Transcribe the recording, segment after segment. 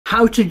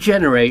how to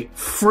generate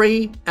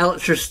free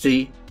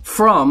electricity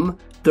from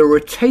the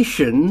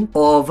rotation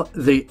of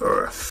the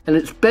Earth. And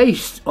it's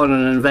based on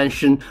an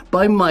invention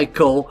by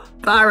Michael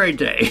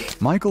Faraday.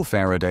 Michael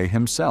Faraday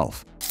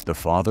himself, the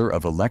father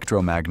of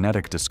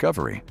electromagnetic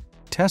discovery,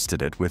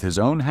 tested it with his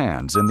own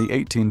hands in the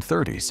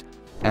 1830s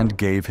and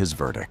gave his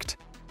verdict.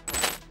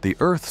 The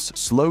Earth's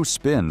slow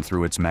spin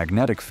through its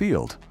magnetic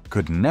field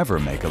could never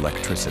make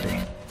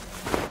electricity.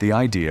 The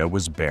idea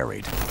was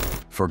buried,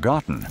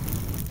 forgotten,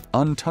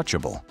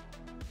 untouchable.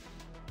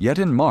 Yet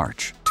in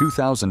March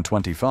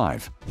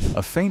 2025,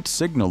 a faint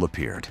signal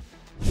appeared,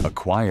 a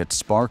quiet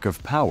spark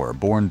of power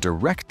born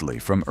directly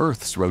from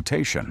Earth's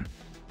rotation.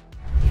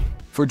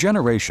 For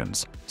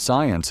generations,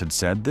 science had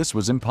said this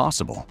was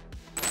impossible.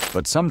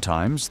 But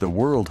sometimes the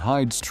world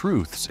hides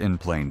truths in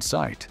plain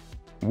sight,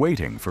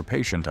 waiting for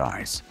patient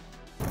eyes.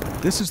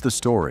 This is the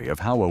story of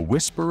how a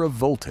whisper of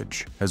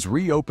voltage has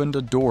reopened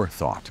a door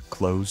thought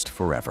closed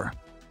forever.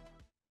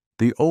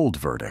 The old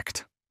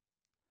verdict.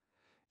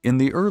 In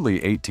the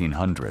early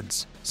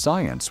 1800s,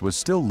 science was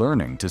still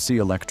learning to see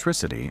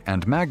electricity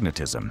and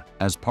magnetism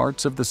as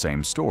parts of the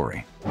same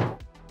story.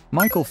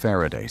 Michael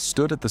Faraday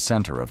stood at the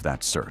center of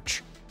that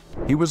search.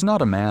 He was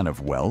not a man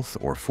of wealth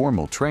or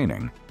formal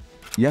training,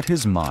 yet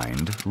his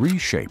mind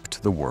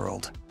reshaped the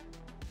world.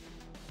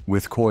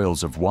 With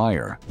coils of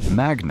wire,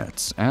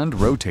 magnets, and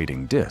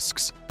rotating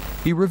disks,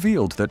 he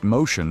revealed that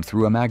motion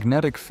through a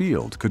magnetic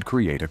field could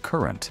create a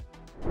current.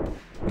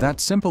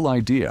 That simple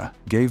idea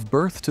gave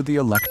birth to the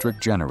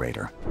electric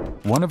generator,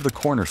 one of the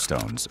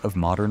cornerstones of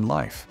modern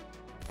life.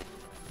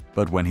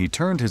 But when he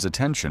turned his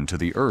attention to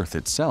the Earth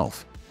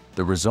itself,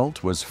 the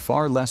result was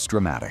far less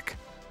dramatic.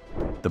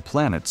 The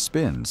planet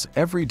spins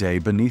every day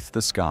beneath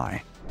the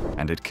sky,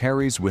 and it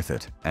carries with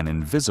it an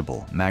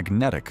invisible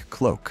magnetic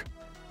cloak.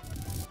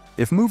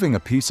 If moving a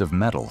piece of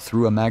metal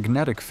through a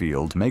magnetic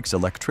field makes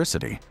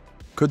electricity,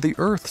 could the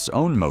Earth's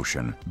own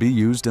motion be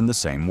used in the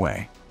same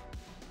way?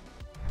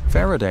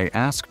 Faraday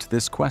asked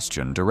this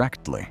question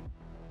directly.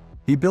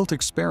 He built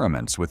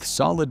experiments with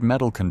solid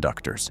metal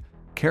conductors,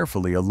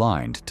 carefully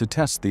aligned to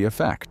test the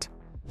effect.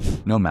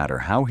 No matter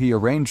how he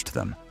arranged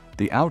them,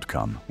 the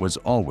outcome was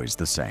always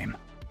the same.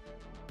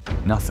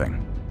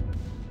 Nothing.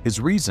 His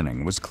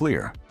reasoning was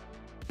clear.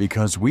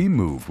 Because we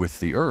move with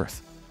the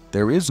Earth,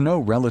 there is no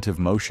relative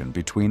motion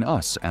between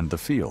us and the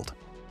field.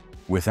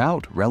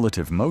 Without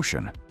relative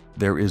motion,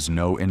 there is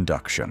no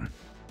induction.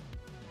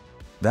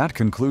 That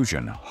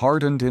conclusion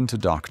hardened into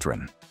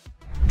doctrine.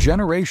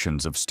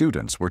 Generations of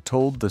students were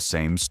told the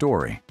same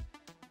story.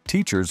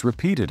 Teachers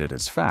repeated it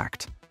as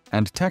fact,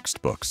 and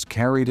textbooks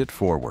carried it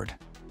forward.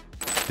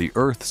 The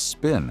Earth's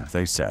spin,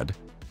 they said,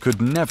 could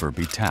never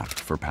be tapped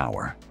for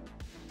power.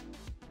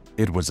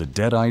 It was a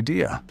dead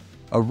idea,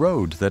 a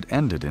road that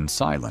ended in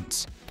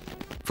silence.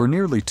 For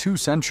nearly 2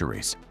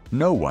 centuries,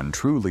 no one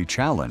truly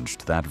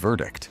challenged that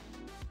verdict.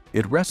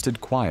 It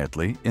rested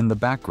quietly in the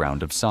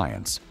background of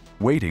science,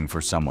 waiting for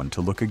someone to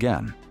look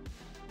again.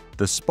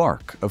 The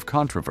spark of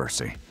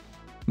controversy.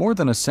 More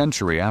than a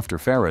century after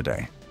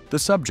Faraday, the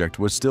subject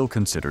was still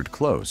considered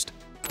closed.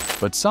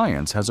 But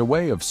science has a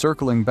way of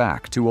circling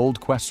back to old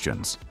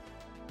questions.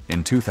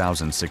 In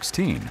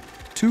 2016,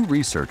 2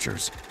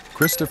 researchers,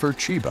 Christopher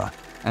Chiba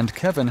and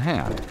Kevin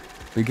Hand,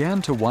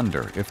 began to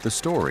wonder if the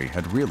story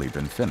had really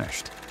been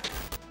finished.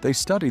 They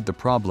studied the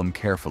problem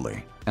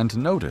carefully and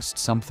noticed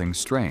something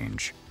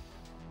strange.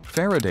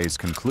 Faraday's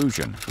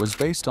conclusion was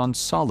based on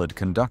solid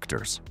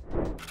conductors.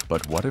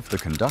 But what if the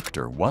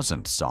conductor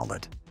wasn't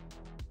solid?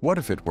 What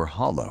if it were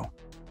hollow,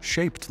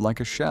 shaped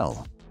like a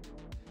shell?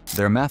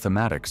 Their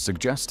mathematics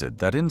suggested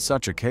that in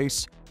such a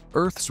case,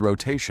 Earth's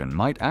rotation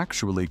might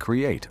actually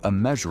create a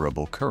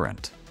measurable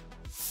current.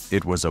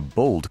 It was a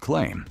bold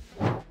claim.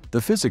 The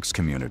physics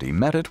community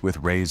met it with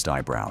raised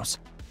eyebrows.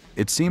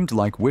 It seemed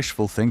like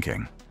wishful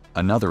thinking,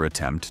 another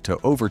attempt to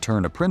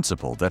overturn a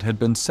principle that had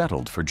been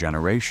settled for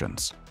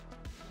generations.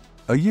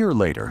 A year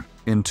later,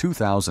 in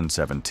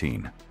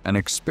 2017, an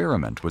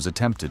experiment was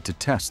attempted to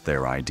test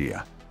their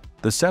idea.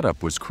 The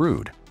setup was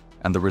crude,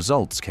 and the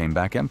results came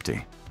back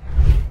empty.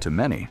 To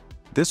many,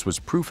 this was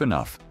proof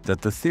enough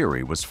that the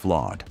theory was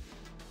flawed.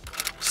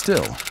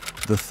 Still,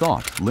 the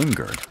thought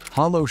lingered: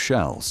 hollow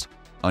shells,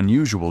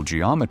 unusual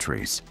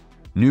geometries,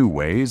 new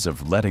ways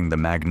of letting the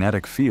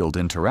magnetic field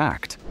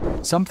interact.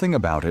 Something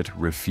about it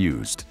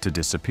refused to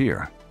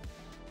disappear.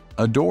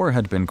 A door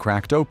had been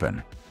cracked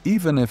open,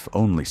 even if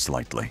only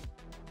slightly.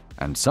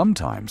 And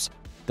sometimes,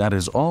 that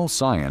is all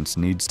science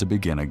needs to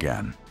begin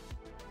again.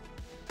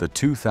 The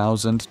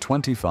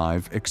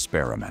 2025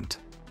 experiment.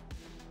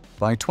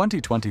 By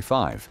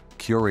 2025,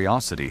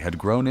 curiosity had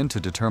grown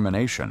into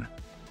determination.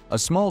 A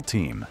small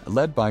team,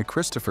 led by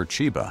Christopher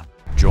Chiba,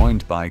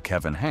 joined by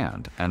Kevin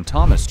Hand and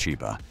Thomas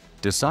Chiba,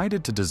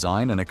 decided to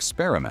design an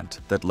experiment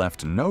that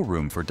left no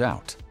room for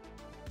doubt.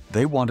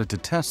 They wanted to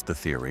test the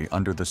theory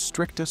under the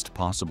strictest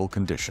possible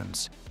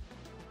conditions.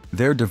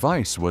 Their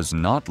device was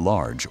not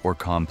large or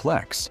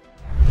complex.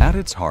 At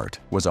its heart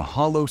was a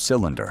hollow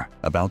cylinder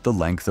about the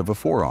length of a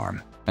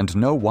forearm and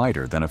no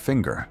wider than a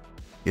finger.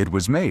 It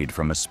was made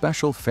from a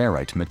special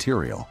ferrite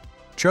material,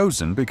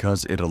 chosen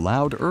because it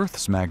allowed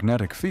Earth's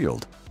magnetic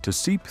field to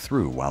seep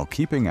through while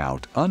keeping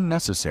out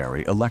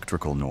unnecessary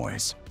electrical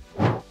noise.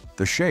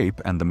 The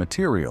shape and the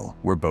material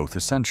were both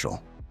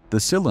essential. The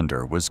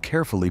cylinder was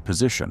carefully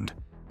positioned.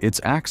 Its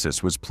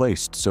axis was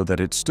placed so that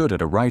it stood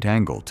at a right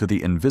angle to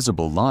the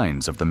invisible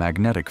lines of the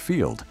magnetic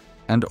field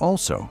and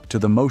also to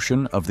the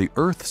motion of the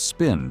Earth's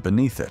spin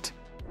beneath it.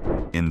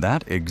 In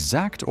that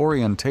exact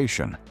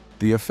orientation,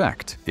 the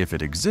effect, if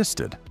it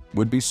existed,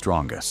 would be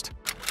strongest.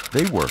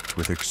 They worked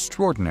with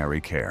extraordinary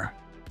care.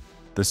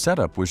 The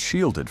setup was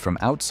shielded from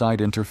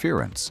outside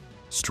interference,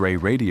 stray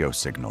radio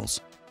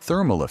signals,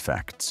 thermal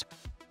effects,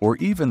 or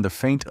even the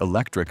faint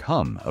electric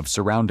hum of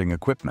surrounding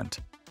equipment.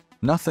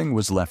 Nothing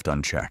was left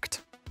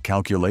unchecked.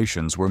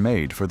 Calculations were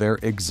made for their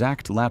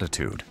exact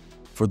latitude,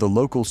 for the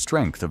local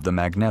strength of the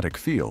magnetic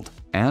field,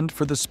 and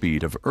for the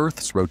speed of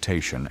Earth's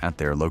rotation at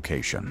their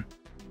location.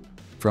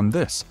 From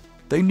this,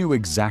 they knew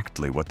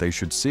exactly what they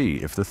should see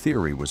if the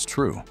theory was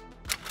true.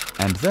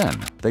 And then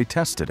they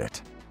tested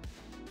it.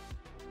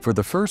 For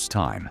the first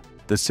time,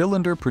 the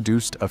cylinder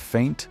produced a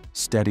faint,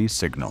 steady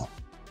signal.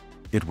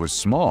 It was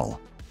small,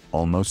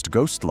 almost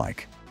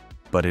ghost-like,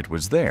 but it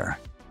was there.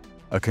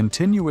 A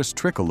continuous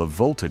trickle of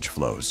voltage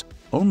flows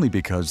only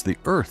because the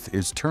Earth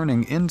is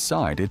turning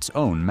inside its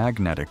own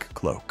magnetic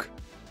cloak.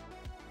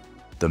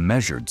 The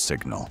measured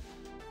signal.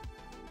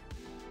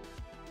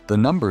 The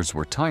numbers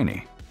were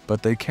tiny,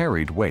 but they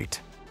carried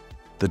weight.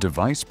 The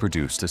device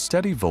produced a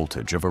steady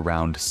voltage of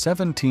around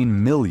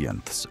 17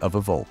 millionths of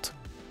a volt.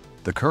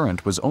 The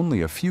current was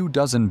only a few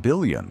dozen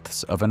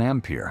billionths of an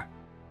ampere.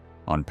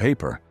 On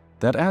paper,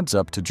 that adds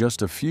up to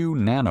just a few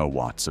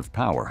nanowatts of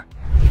power,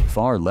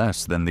 far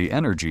less than the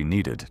energy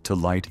needed to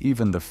light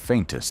even the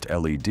faintest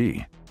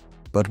LED.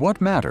 But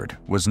what mattered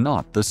was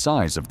not the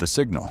size of the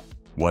signal.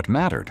 What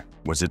mattered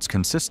was its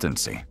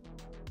consistency.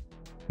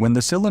 When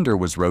the cylinder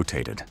was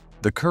rotated,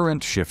 the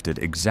current shifted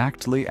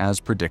exactly as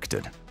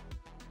predicted.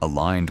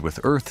 Aligned with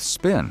Earth's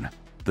spin,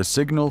 the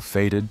signal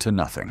faded to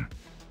nothing.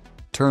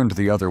 Turned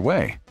the other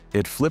way,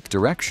 it flipped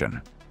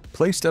direction.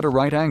 Placed at a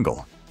right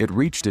angle, it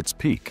reached its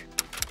peak.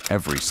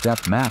 Every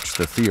step matched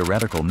the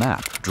theoretical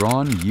map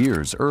drawn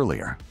years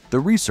earlier. The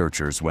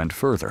researchers went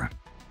further.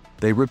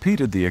 They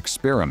repeated the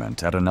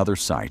experiment at another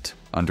site,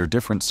 under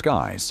different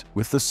skies,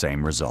 with the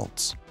same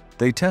results.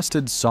 They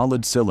tested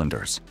solid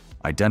cylinders,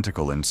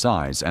 identical in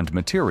size and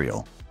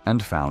material,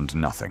 and found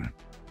nothing.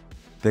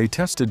 They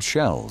tested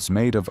shells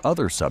made of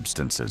other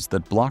substances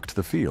that blocked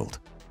the field,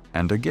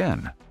 and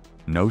again,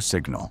 no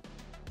signal.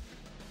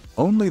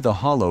 Only the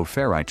hollow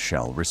ferrite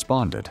shell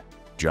responded,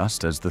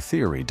 just as the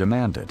theory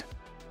demanded.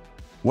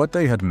 What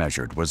they had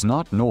measured was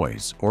not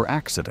noise or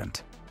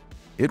accident.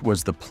 It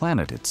was the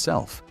planet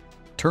itself,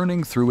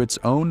 turning through its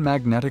own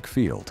magnetic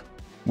field,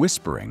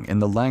 whispering in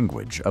the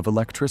language of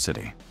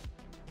electricity.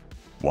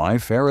 Why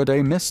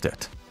Faraday missed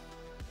it?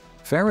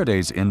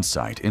 Faraday's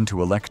insight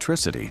into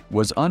electricity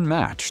was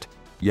unmatched,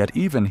 yet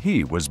even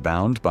he was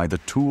bound by the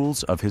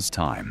tools of his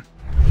time.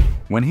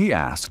 When he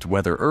asked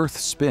whether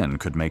Earth's spin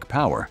could make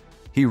power,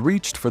 he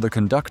reached for the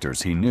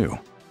conductors he knew,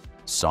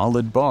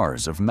 solid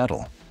bars of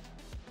metal.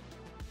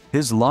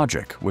 His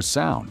logic was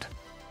sound.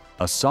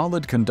 A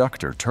solid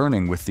conductor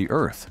turning with the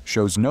Earth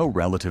shows no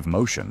relative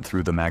motion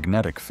through the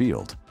magnetic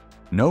field.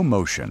 No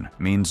motion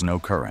means no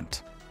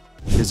current.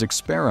 His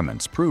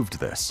experiments proved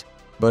this,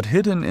 but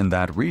hidden in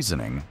that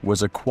reasoning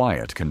was a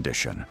quiet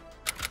condition.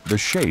 The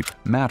shape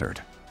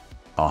mattered.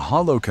 A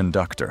hollow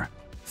conductor,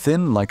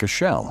 thin like a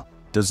shell,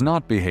 does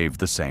not behave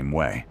the same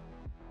way.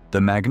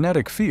 The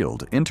magnetic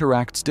field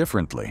interacts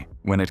differently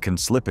when it can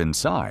slip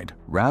inside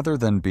rather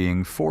than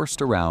being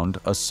forced around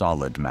a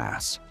solid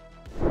mass.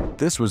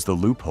 This was the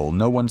loophole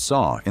no one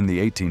saw in the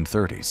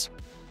 1830s.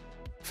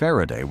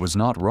 Faraday was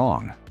not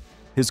wrong.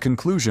 His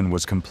conclusion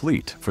was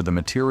complete for the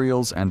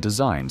materials and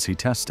designs he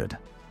tested.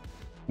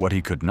 What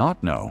he could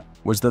not know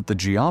was that the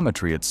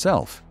geometry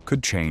itself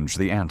could change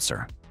the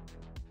answer.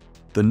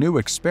 The new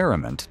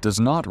experiment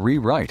does not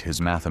rewrite his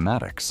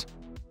mathematics.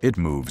 It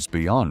moves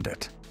beyond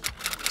it.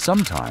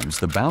 Sometimes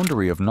the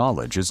boundary of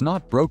knowledge is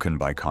not broken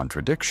by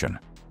contradiction,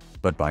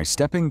 but by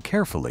stepping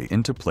carefully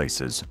into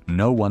places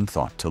no one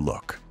thought to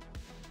look.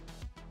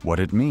 What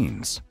it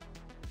means.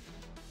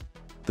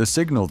 The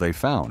signal they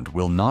found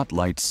will not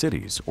light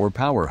cities or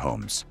power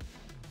homes.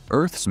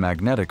 Earth's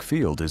magnetic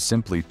field is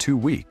simply too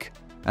weak,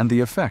 and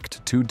the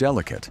effect too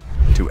delicate,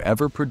 to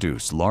ever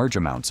produce large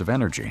amounts of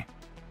energy.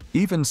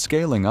 Even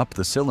scaling up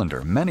the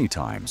cylinder many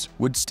times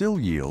would still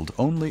yield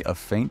only a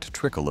faint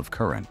trickle of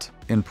current.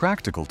 In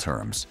practical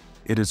terms,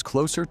 it is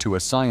closer to a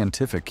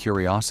scientific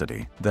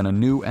curiosity than a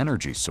new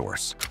energy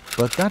source,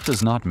 but that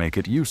does not make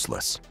it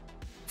useless.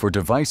 For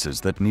devices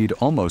that need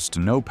almost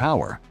no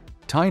power,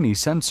 tiny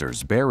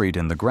sensors buried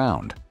in the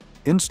ground,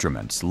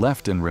 instruments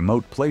left in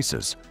remote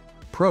places,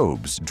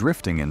 probes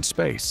drifting in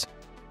space,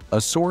 a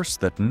source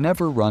that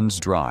never runs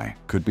dry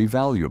could be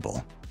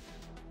valuable.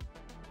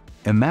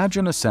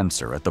 Imagine a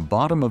sensor at the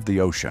bottom of the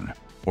ocean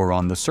or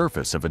on the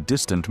surface of a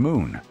distant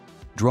moon,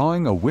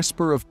 drawing a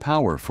whisper of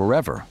power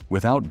forever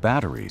without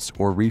batteries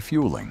or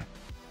refueling.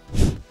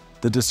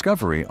 The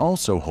discovery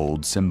also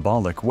holds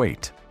symbolic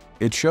weight.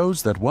 It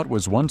shows that what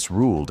was once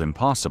ruled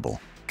impossible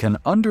can,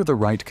 under the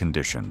right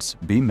conditions,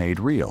 be made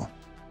real.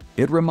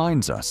 It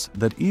reminds us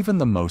that even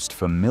the most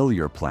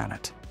familiar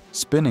planet,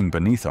 spinning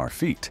beneath our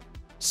feet,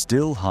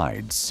 still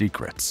hides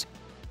secrets.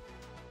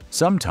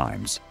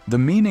 Sometimes, the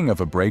meaning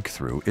of a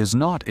breakthrough is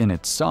not in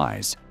its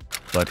size,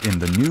 but in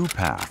the new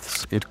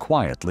paths it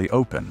quietly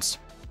opens.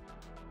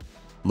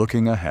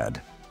 Looking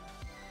ahead.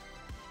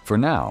 For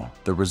now,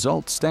 the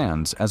result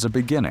stands as a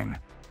beginning,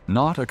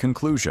 not a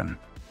conclusion.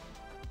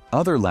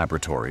 Other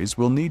laboratories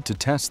will need to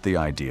test the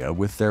idea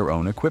with their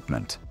own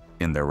equipment,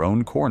 in their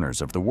own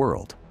corners of the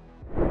world.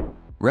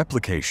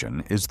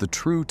 Replication is the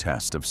true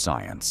test of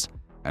science,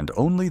 and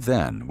only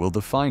then will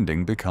the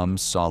finding become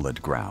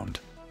solid ground.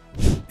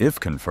 If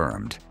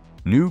confirmed,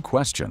 new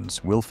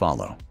questions will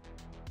follow.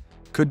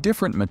 Could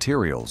different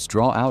materials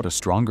draw out a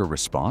stronger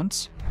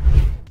response?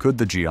 Could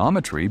the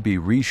geometry be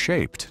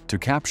reshaped to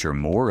capture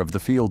more of the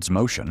field's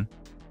motion?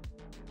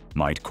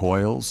 Might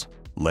coils,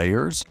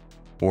 layers,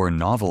 or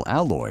novel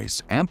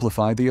alloys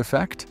amplify the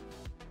effect?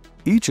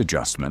 Each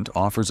adjustment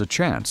offers a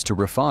chance to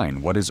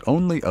refine what is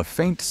only a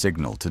faint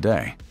signal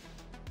today.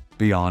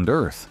 Beyond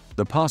Earth,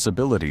 the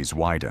possibilities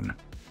widen.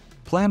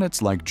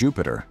 Planets like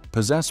Jupiter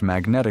possess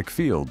magnetic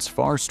fields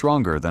far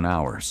stronger than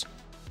ours.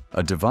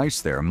 A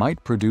device there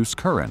might produce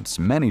currents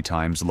many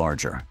times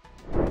larger.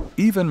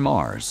 Even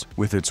Mars,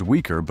 with its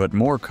weaker but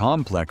more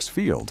complex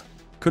field,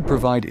 could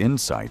provide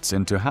insights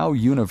into how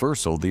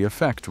universal the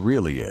effect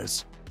really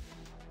is.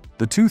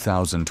 The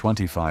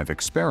 2025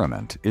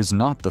 experiment is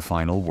not the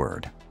final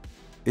word.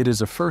 It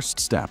is a first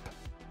step,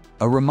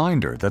 a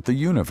reminder that the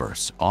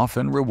universe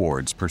often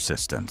rewards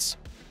persistence.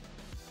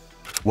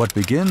 What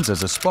begins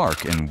as a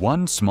spark in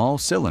one small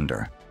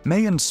cylinder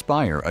may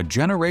inspire a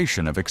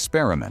generation of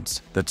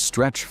experiments that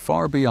stretch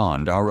far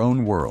beyond our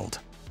own world.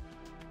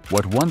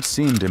 What once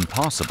seemed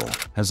impossible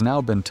has now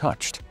been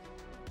touched.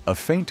 A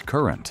faint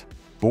current,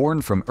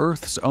 born from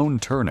Earth's own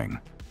turning,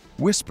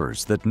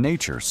 whispers that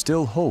nature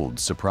still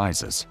holds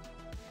surprises.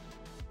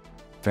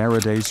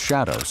 Faraday's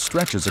shadow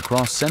stretches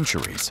across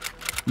centuries,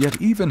 yet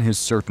even his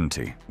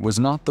certainty was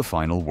not the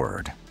final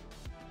word.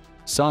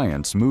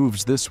 Science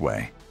moves this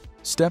way,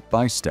 step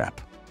by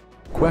step,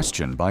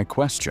 question by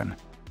question,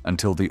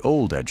 until the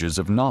old edges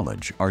of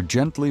knowledge are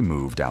gently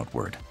moved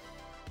outward.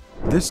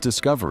 This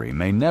discovery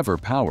may never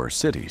power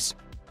cities,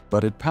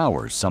 but it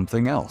powers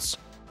something else: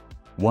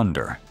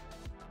 wonder.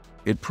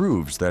 It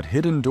proves that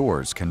hidden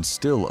doors can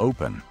still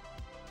open,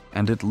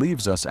 and it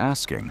leaves us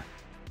asking,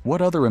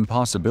 what other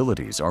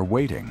impossibilities are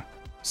waiting,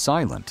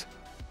 silent,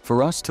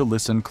 for us to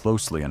listen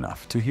closely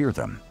enough to hear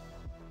them?